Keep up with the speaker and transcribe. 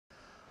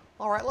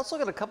All right, let's look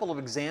at a couple of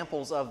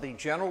examples of the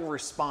general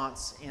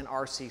response in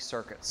RC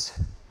circuits.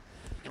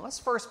 Now, let's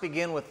first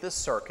begin with this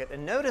circuit,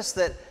 and notice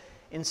that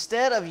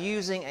instead of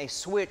using a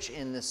switch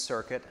in this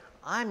circuit,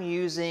 I'm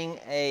using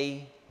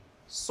a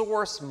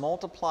source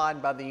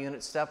multiplied by the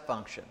unit step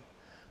function.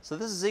 So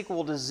this is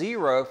equal to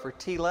 0 for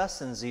t less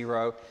than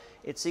 0.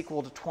 It's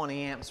equal to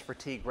 20 amps for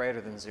t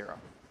greater than 0.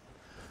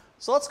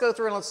 So let's go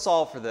through and let's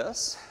solve for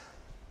this.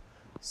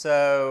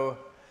 So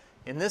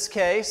in this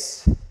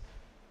case,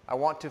 I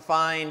want to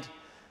find,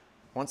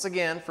 once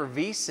again, for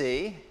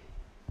VC, I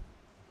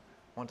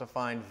want to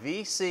find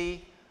VC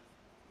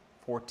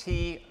for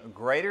t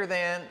greater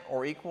than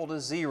or equal to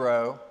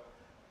 0,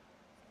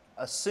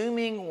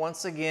 assuming,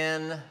 once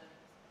again,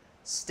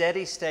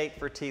 steady state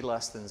for t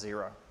less than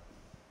 0.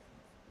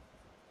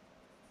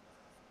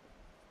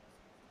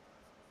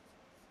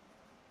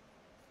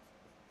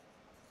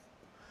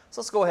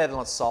 So let's go ahead and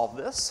let's solve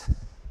this.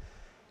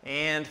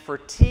 And for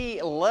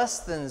t less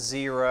than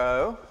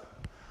 0,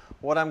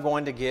 what I'm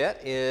going to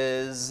get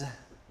is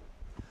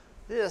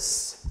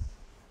this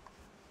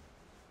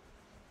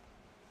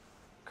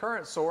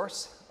current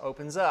source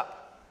opens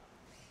up.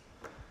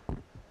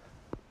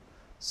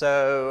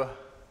 So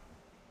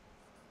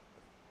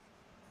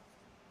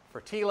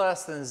for t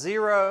less than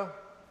 0,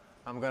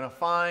 I'm going to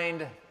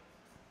find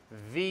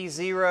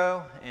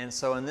V0, and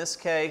so in this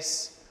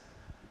case,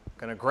 I'm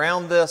going to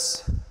ground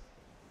this.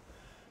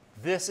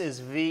 This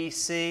is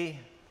VC.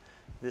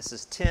 This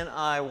is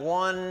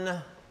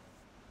 10I1.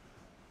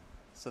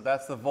 So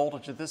that's the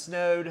voltage at this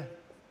node.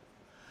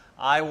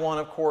 I1,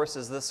 of course,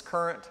 is this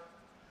current.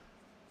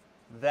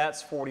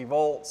 That's 40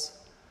 volts.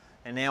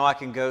 And now I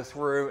can go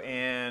through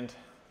and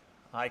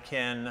I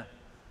can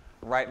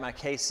write my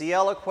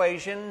Kcl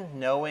equation,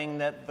 knowing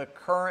that the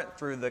current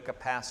through the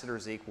capacitor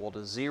is equal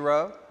to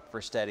 0 for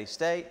steady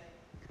state.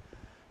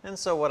 And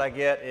so what I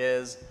get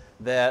is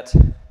that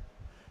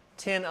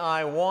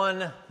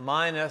 10I1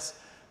 minus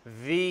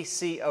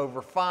VC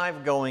over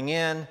 5 going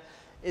in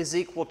is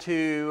equal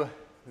to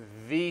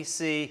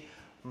VC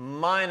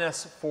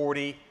minus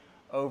 40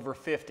 over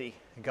 50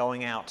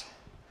 going out.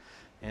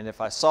 And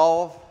if I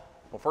solve,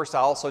 well, first I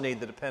also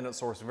need the dependent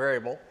source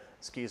variable.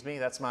 Excuse me,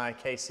 that's my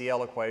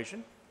Kcl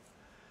equation.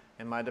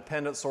 And my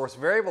dependent source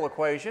variable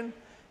equation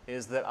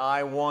is that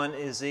I1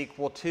 is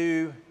equal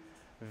to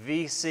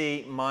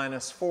VC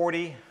minus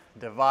 40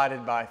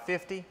 divided by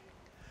 50.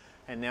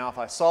 And now if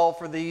I solve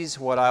for these,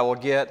 what I will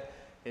get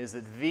is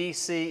that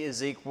VC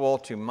is equal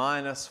to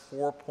minus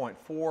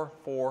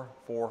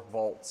 4.444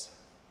 volts.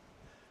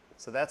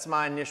 So that's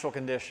my initial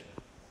condition.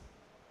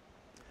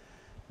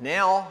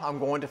 Now I'm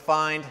going to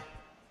find,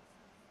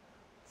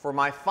 for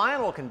my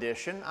final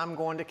condition, I'm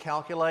going to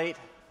calculate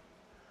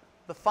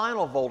the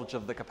final voltage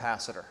of the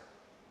capacitor.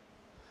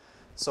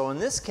 So in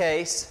this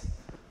case,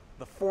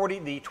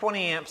 the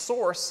 20 amp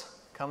source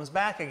comes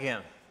back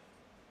again.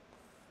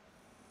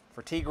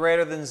 For t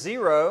greater than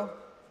 0,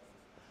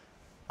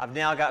 I've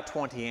now got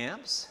 20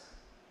 amps.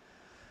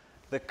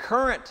 The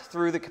current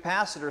through the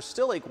capacitor is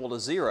still equal to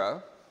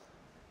 0,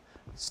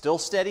 still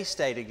steady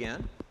state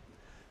again.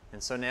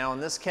 And so now in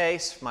this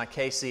case, my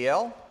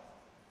Kcl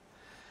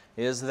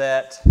is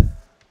that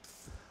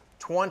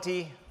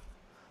 20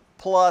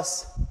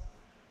 plus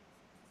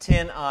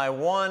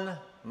 10I1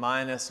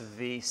 minus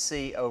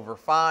VC over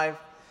 5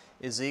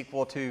 is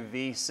equal to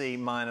VC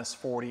minus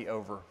 40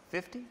 over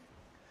 50.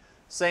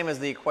 Same as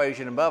the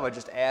equation above, I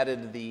just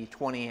added the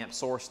 20 amp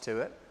source to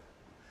it.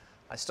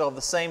 I still have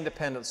the same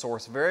dependent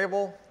source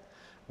variable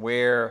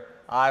where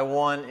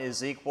I1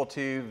 is equal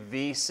to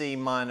VC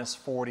minus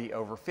 40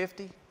 over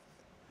 50.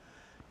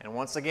 And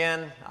once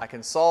again, I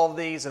can solve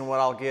these, and what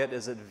I'll get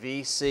is that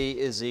VC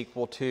is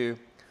equal to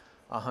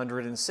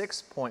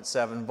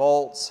 106.7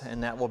 volts,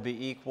 and that will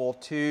be equal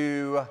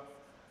to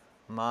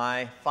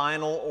my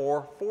final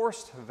or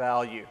forced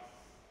value.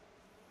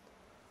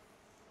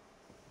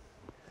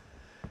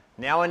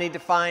 Now I need to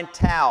find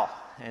tau,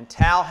 and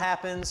tau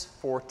happens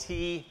for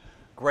t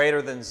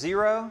greater than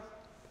 0.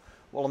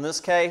 Well, in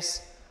this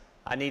case,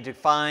 I need to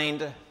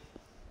find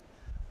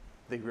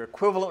the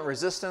equivalent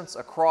resistance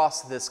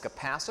across this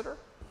capacitor.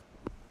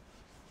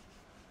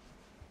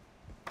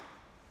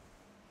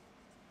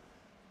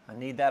 I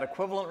need that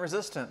equivalent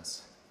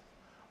resistance,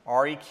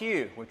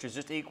 Req, which is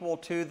just equal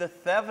to the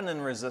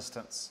Thevenin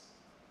resistance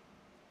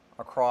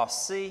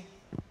across C.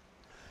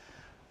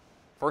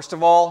 First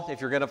of all,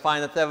 if you're going to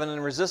find the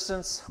Thevenin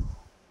resistance,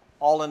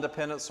 all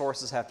independent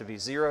sources have to be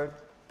zeroed.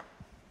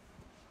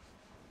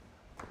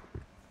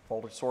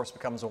 Voltage source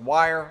becomes a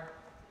wire.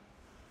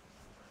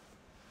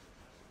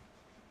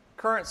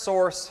 Current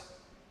source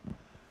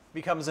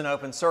becomes an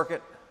open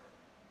circuit.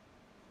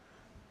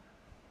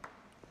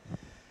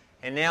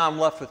 And now I'm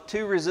left with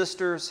 2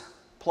 resistors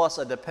plus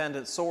a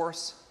dependent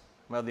source.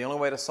 Well, the only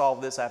way to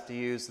solve this, I have to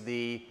use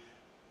the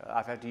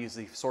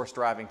source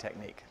driving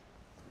technique.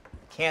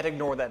 Can't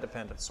ignore that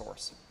dependent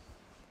source.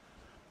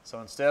 So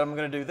instead, I'm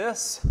going to do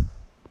this.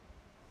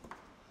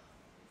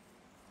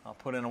 I'll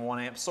put in a 1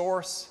 amp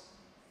source.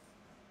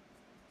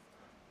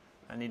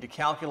 I need to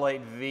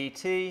calculate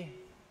VT.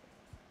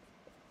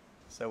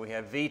 So we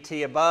have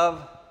Vt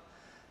above,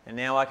 and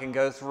now I can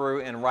go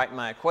through and write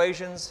my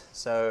equations.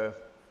 So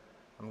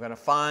I'm going to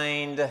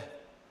find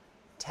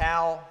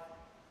tau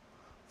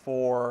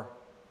for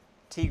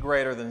t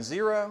greater than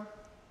 0.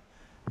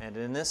 And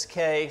in this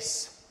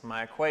case,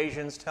 my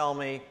equations tell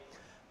me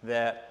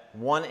that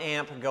 1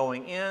 amp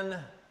going in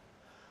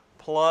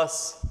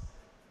plus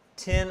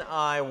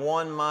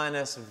 10I1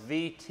 minus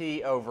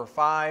Vt over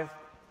 5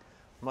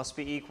 must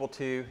be equal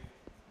to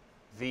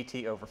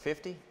Vt over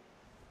 50.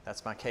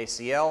 That's my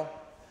Kcl.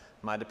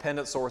 My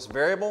dependent source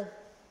variable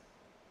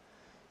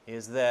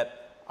is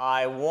that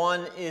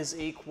I1 is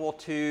equal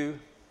to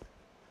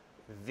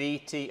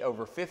Vt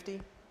over 50.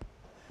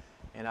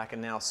 And I can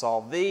now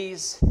solve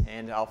these,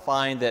 and I'll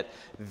find that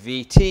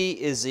Vt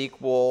is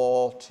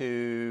equal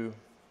to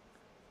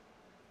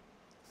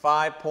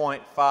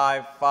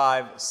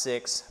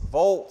 5.556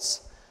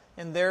 volts,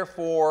 and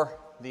therefore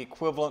the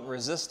equivalent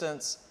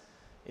resistance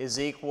is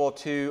equal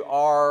to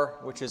R,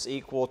 which is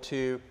equal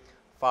to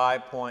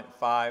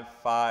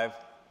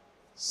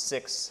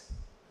 5.556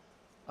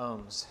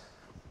 ohms.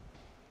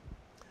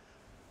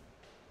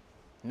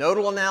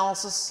 Nodal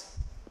analysis,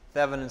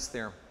 Thevenin's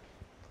theorem.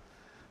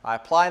 I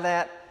apply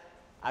that.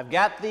 I've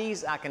got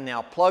these. I can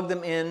now plug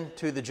them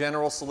into the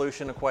general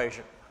solution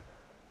equation.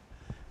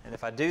 And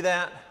if I do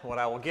that, what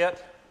I will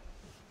get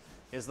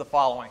is the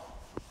following.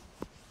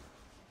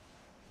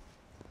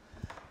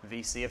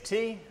 Vc of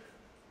t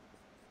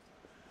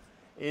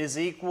is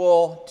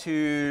equal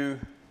to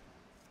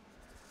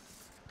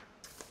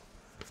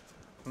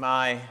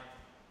my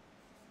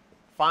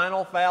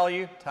final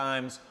value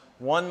times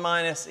 1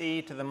 minus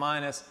e to the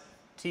minus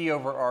t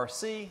over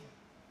rc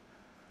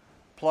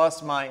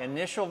plus my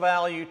initial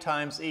value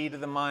times e to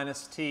the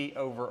minus t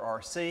over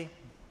rc.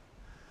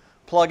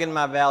 Plug in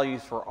my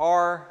values for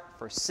r,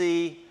 for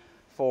c,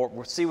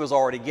 for c was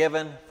already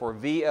given, for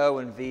VO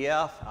and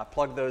VF. I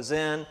plug those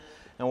in,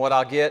 and what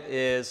I'll get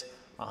is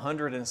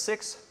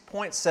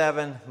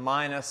 106.7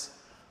 minus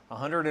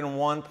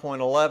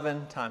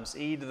 101.11 times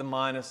e to the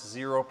minus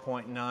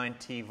 0.9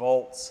 t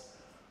volts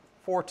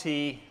for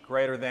t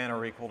greater than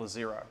or equal to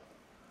 0.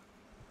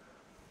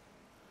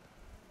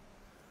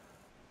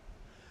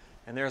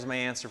 And there's my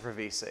answer for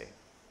Vc.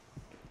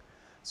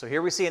 So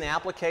here we see an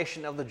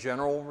application of the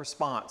general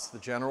response, the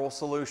general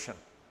solution.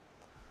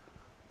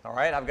 All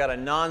right, I've got a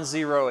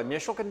non-zero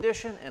initial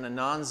condition and a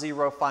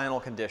non-zero final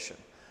condition.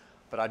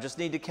 But I just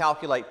need to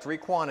calculate 3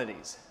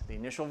 quantities: the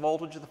initial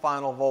voltage, the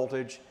final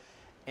voltage,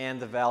 and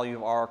the value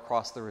of R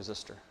across the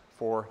resistor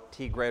for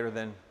t greater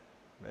than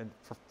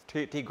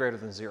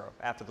 0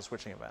 after the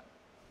switching event.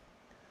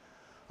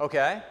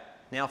 Okay,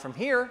 now from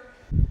here,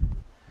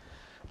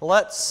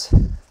 let's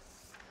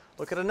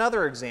look at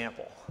another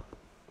example.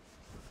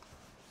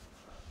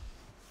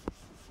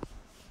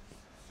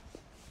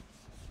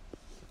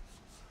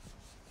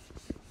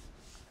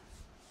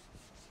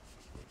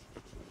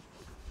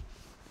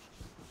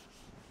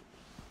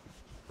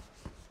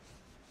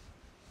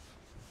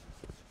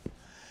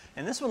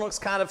 And this one looks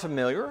kind of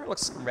familiar. It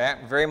looks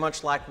very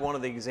much like one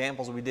of the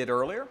examples we did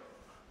earlier.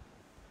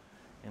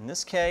 In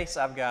this case,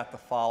 I've got the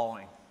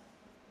following.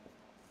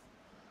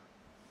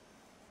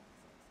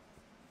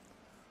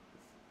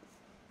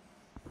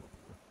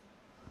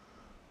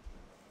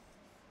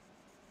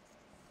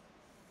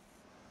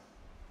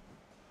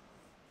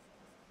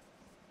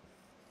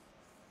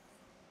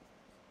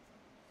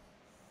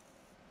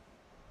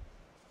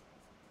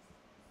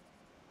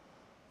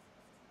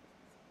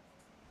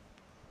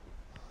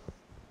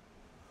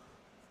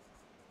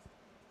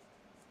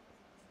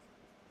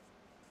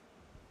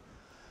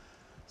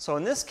 So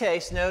in this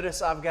case,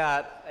 notice I've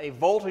got a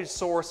voltage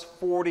source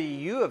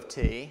 40U of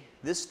t.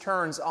 This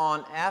turns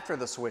on after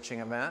the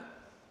switching event.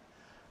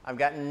 I've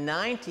got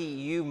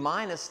 90U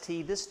minus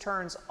t. This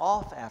turns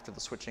off after the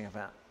switching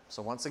event.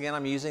 So once again,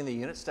 I'm using the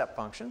unit step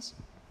functions.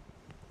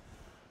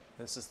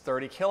 This is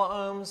 30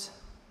 kiloohms.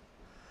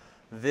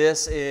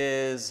 This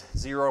is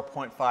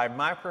 0.5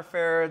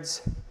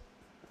 microfarads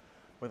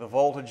with a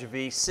voltage of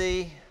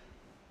Vc,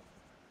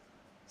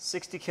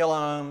 60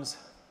 kiloohms,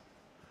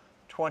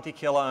 20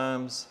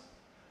 kiloohms,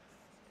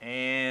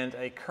 and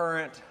a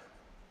current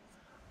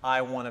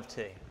I1 of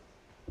t.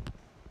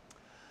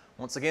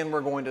 Once again,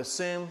 we're going to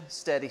assume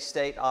steady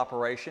state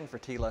operation for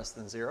t less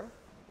than 0.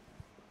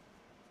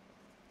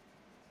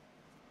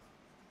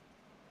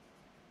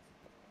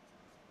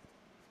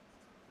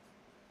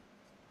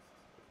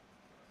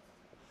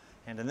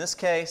 And in this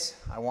case,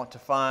 I want to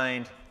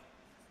find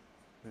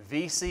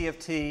Vc of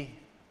t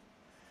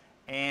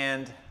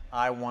and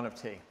I1 of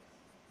t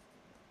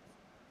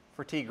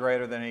for t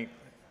greater than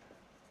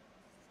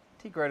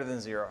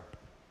 0.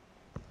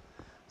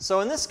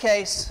 So in this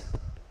case,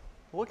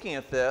 looking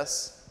at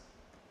this,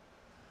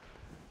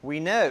 we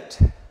note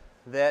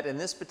that in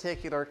this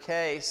particular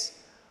case,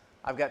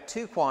 I've got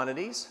 2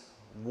 quantities.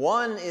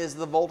 One is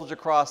the voltage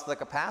across the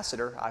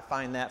capacitor. I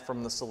find that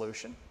from the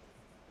solution.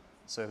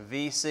 So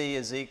Vc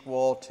is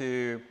equal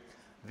to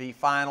V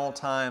final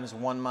times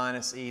 1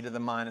 minus e to the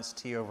minus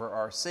t over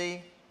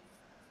Rc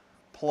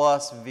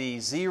plus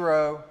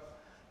V0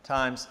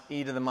 times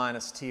e to the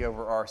minus t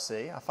over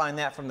RC. I find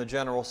that from the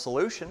general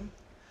solution.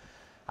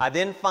 I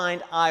then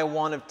find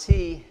I1 of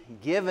t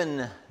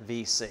given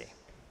VC.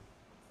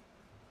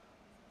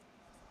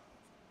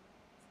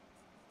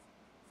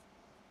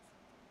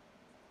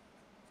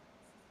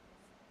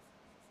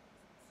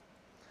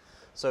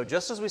 So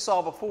just as we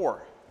saw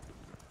before,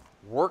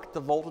 work the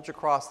voltage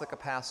across the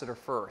capacitor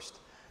first,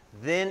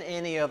 then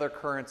any other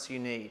currents you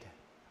need,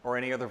 or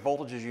any other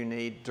voltages you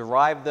need,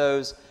 derive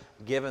those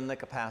given the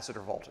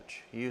capacitor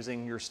voltage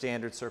using your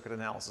standard circuit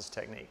analysis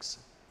techniques.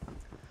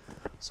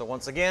 So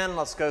once again,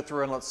 let's go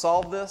through and let's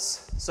solve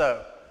this.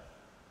 So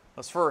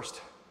let's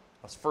first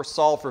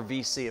solve for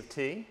VC of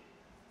t.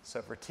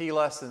 So for t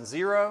less than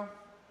 0,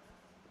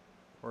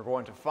 we're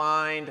going to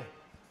find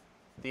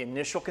the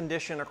initial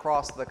condition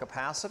across the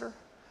capacitor.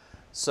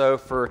 So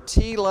for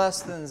t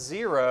less than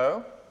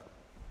 0,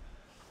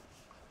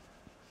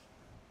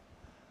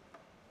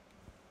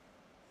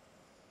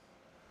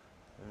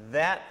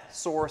 that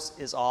source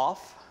is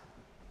off.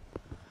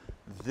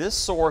 This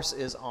source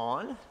is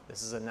on.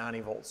 This is a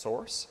 90-volt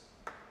source.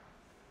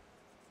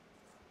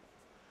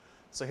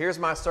 So here's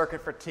my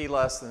circuit for t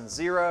less than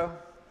 0.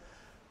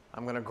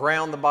 I'm going to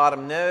ground the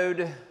bottom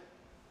node.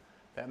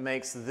 That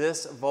makes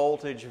this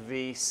voltage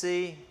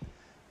VC.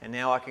 And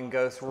now I can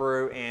go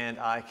through and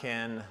I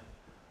can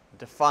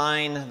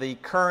define the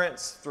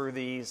currents through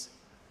these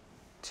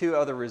two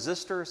other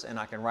resistors, and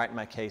I can write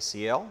my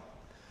KCL.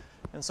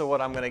 And so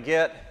what I'm going to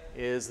get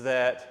is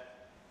that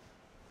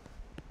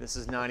this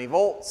is 90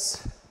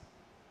 volts.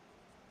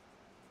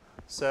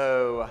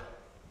 So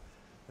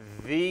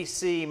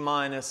VC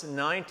minus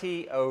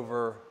 90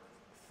 over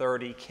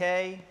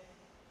 30K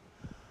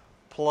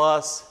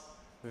plus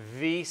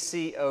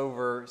VC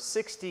over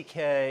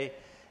 60K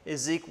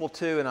is equal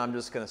to, and I'm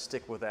just going to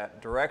stick with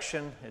that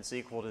direction, it's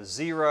equal to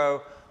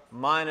 0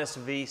 minus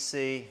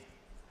VC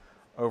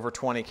over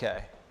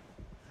 20K.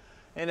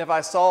 And if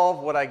I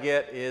solve, what I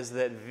get is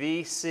that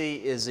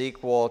VC is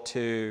equal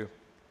to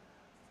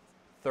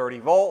 30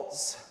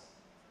 volts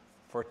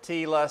for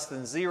t less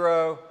than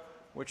 0,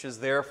 which is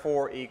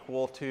therefore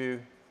equal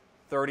to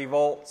 30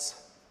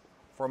 volts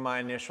for my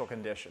initial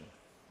condition.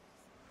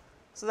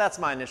 So that's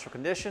my initial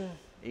condition,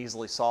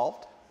 easily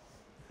solved.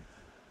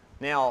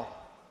 Now,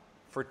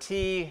 for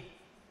t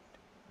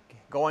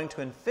going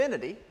to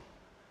infinity,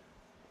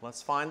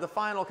 let's find the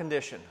final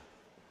condition.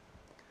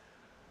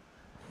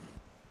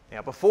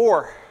 Now,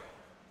 before,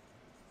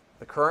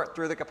 the current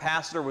through the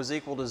capacitor was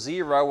equal to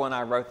 0 when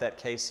I wrote that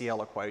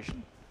Kcl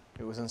equation.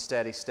 It was in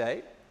steady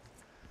state.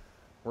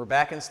 We're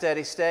back in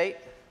steady state.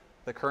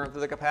 The current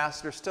through the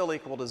capacitor is still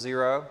equal to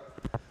 0.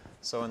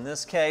 So in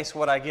this case,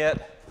 what I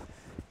get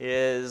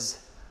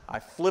is I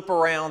flip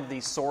around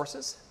these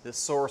sources. This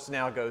source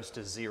now goes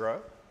to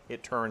 0.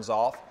 It turns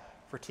off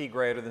for t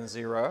greater than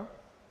 0.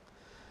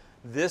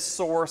 This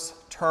source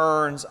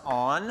turns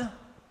on.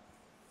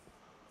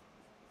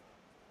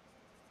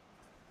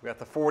 We got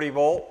the 40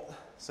 volt,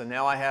 so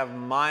now I have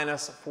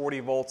minus 40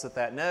 volts at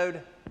that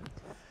node.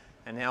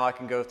 And now I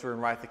can go through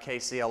and write the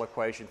Kcl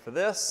equation for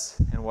this.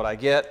 And what I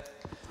get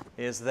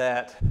is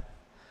that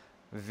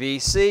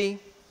VC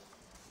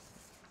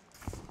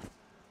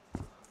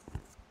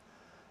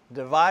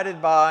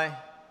divided by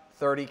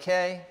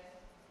 30K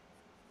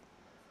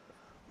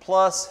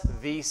plus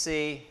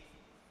VC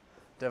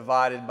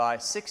divided by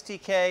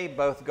 60K,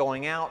 both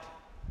going out,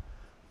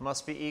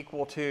 must be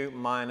equal to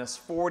minus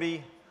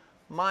 40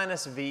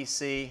 minus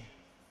VC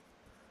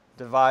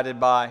divided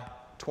by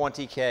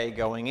 20K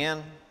going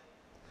in.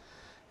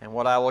 And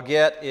what I will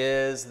get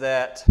is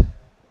that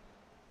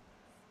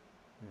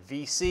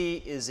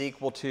VC is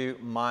equal to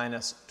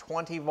minus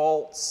 20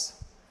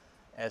 volts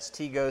as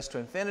t goes to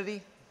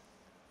infinity,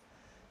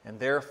 and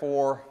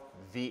therefore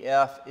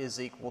VF is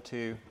equal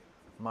to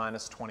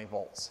minus 20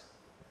 volts.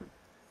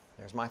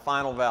 There's my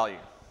final value.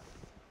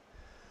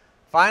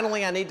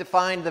 Finally, I need to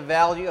find the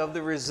value of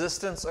the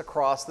resistance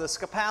across this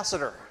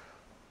capacitor.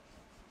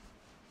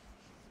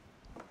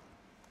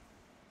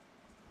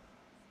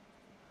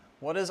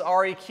 What is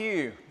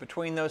REQ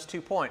between those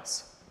 2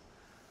 points?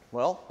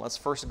 Well, let's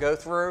first go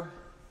through,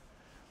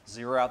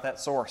 zero out that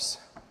source.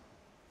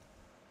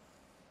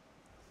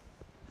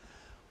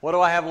 What do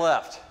I have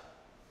left?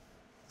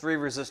 3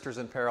 resistors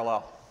in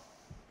parallel.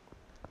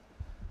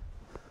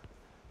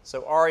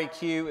 So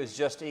REQ is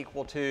just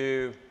equal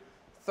to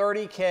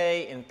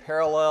 30K in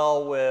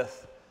parallel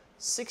with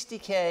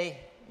 60K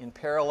in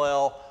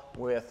parallel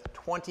with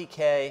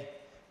 20K,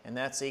 and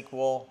that's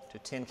equal to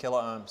 10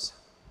 kilo ohms.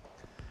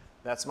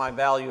 That's my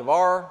value of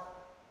R.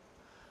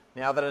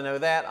 Now that I know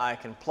that, I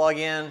can plug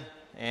in,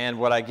 and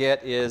what I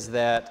get is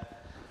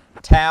that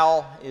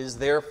tau is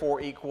therefore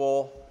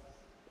equal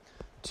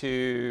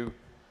to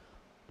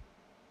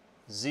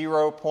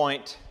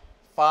 0.5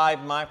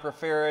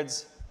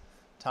 microfarads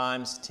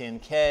times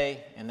 10K,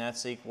 and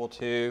that's equal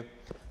to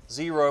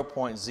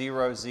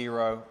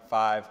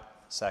 0.005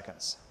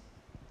 seconds.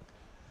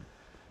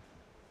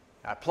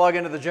 I plug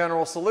into the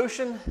general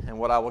solution, and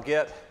what I will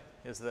get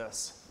is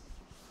this.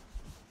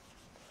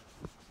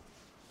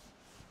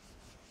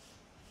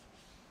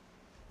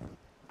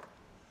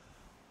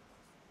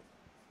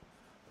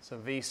 So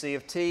Vc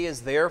of t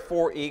is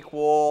therefore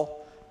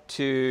equal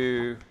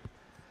to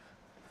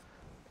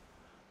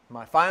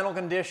my final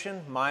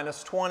condition,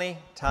 minus 20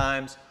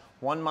 times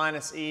 1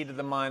 minus e to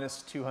the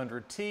minus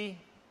 200t,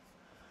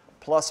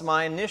 plus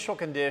my initial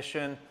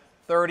condition,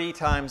 30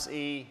 times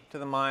e to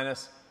the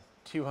minus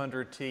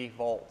 200t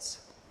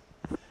volts.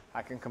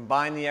 I can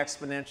combine the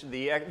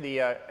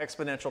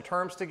exponential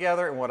terms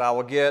together, and what I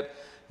will get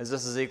is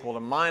this is equal to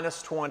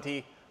minus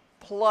 20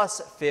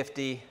 plus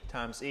 50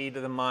 times e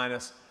to the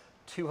minus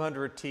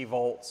 200t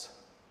volts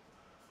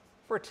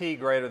for t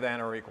greater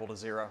than or equal to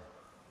 0.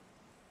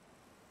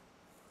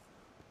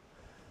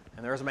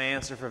 And there's my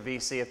answer for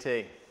Vc of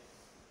t.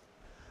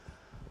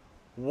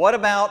 What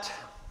about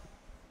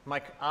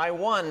my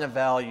I1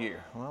 value?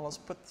 Well, let's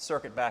put the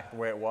circuit back the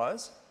way it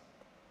was.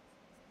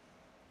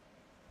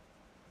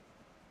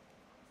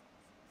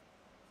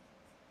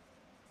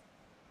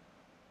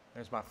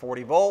 There's my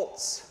 40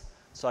 volts.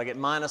 So I get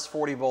minus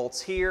 40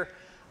 volts here.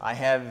 I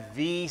have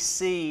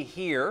Vc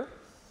here,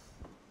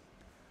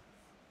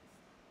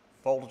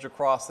 voltage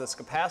across this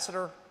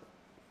capacitor.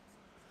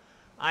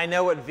 I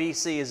know what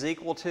Vc is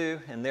equal to,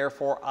 and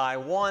therefore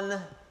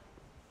I1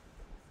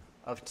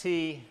 of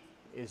t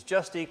is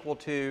just equal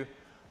to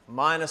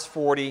minus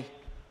 40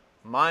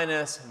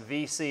 minus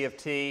Vc of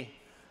t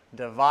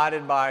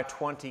divided by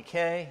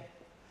 20K,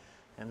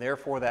 and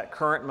therefore that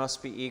current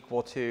must be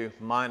equal to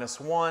minus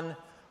 1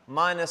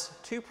 minus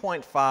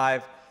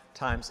 2.5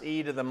 times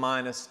e to the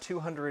minus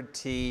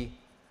 200t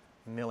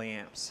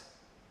milliamps.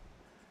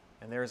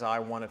 And there's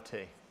I1 of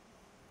t.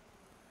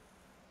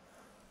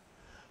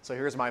 So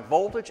here's my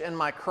voltage and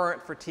my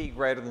current for t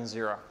greater than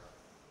 0.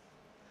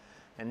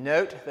 And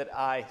note that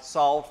I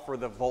solved for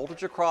the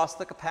voltage across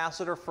the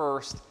capacitor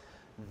first,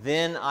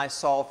 then I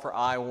solved for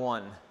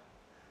I1,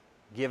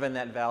 given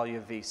that value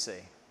of Vc.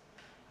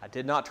 I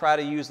did not try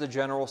to use the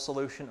general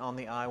solution on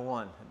the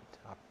I1.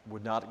 I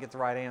would not get the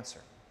right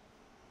answer.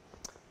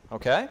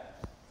 Okay?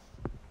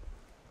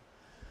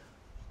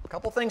 A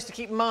couple things to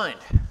keep in mind.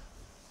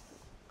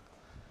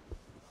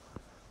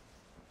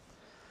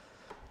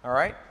 All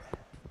right?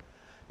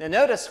 Now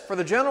notice, for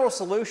the general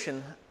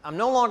solution, I'm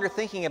no longer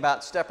thinking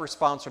about step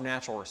response or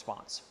natural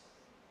response.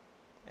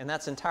 And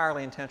that's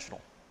entirely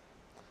intentional.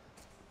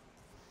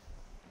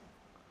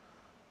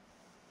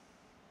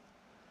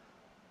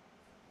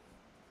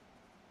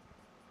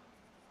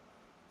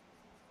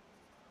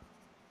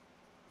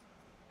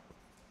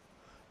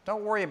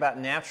 Don't worry about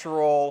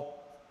natural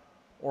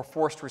or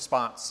forced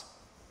response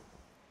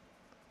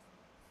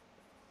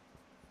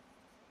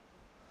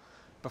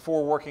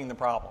before working the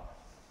problem.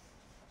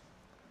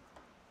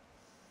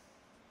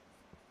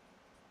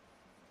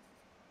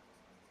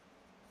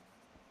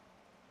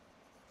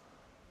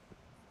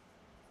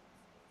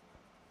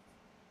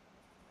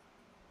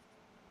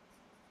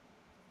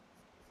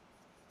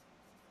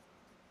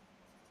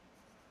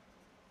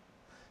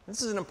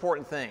 This is an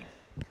important thing.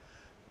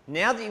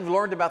 Now that you've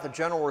learned about the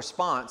general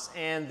response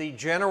and the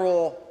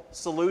general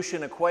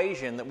solution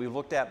equation that we've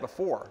looked at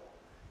before,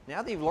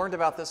 now that you've learned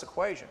about this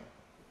equation,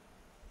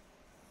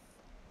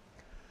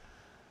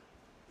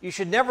 you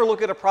should never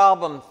look at a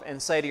problem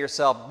and say to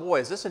yourself, boy,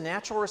 is this a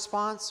natural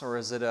response, or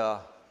is it a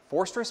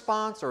forced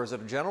response, or is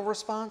it a general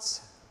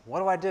response? What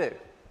do I do?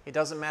 It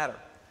doesn't matter.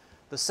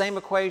 The same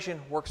equation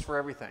works for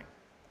everything.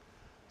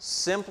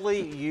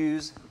 Simply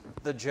use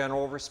the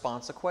general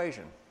response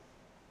equation.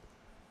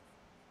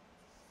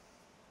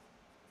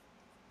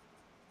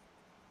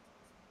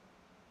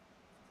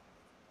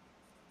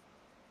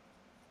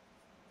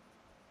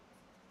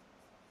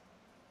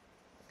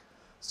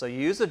 So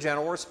use the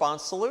general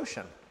response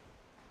solution.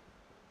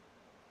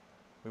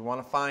 We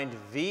want to find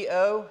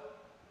VO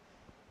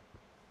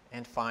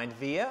and find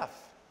VF.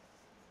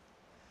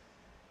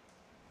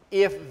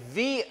 If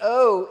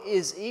VO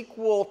is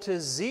equal to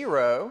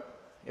 0,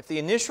 if the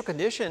initial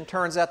condition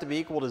turns out to be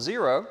equal to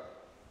 0,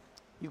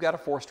 you've got a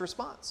forced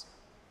response.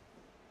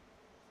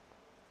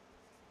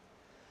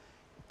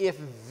 If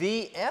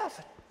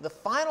VF, the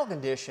final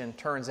condition,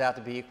 turns out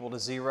to be equal to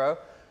 0,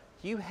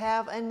 you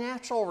have a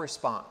natural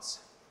response.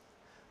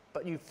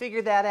 But you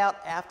figure that out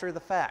after the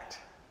fact.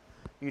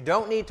 You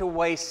don't need to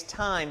waste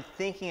time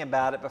thinking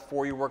about it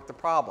before you work the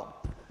problem.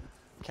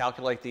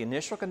 Calculate the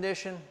initial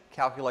condition,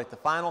 calculate the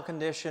final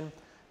condition,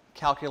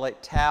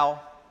 calculate tau,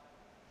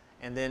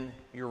 and then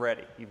you're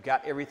ready. You've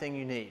got everything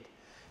you need.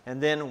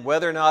 And then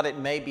whether or not it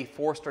may be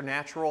forced or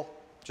natural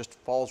just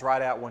falls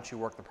right out once you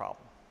work the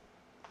problem.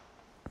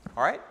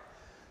 All right?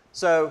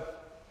 So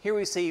here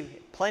we see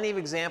plenty of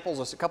examples,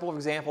 just a couple of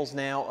examples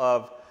now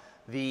of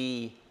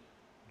the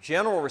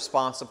general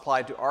response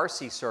applied to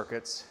RC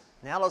circuits.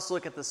 Now let's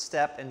look at the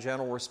step and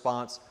general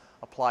response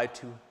applied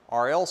to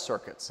RL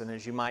circuits. And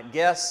as you might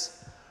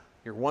guess,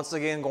 you're once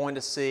again going to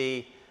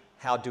see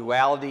how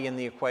duality in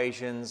the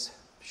equations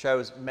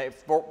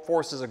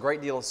forces a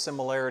great deal of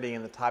similarity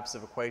in the types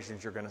of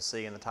equations you're going to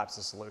see and the types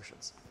of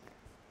solutions.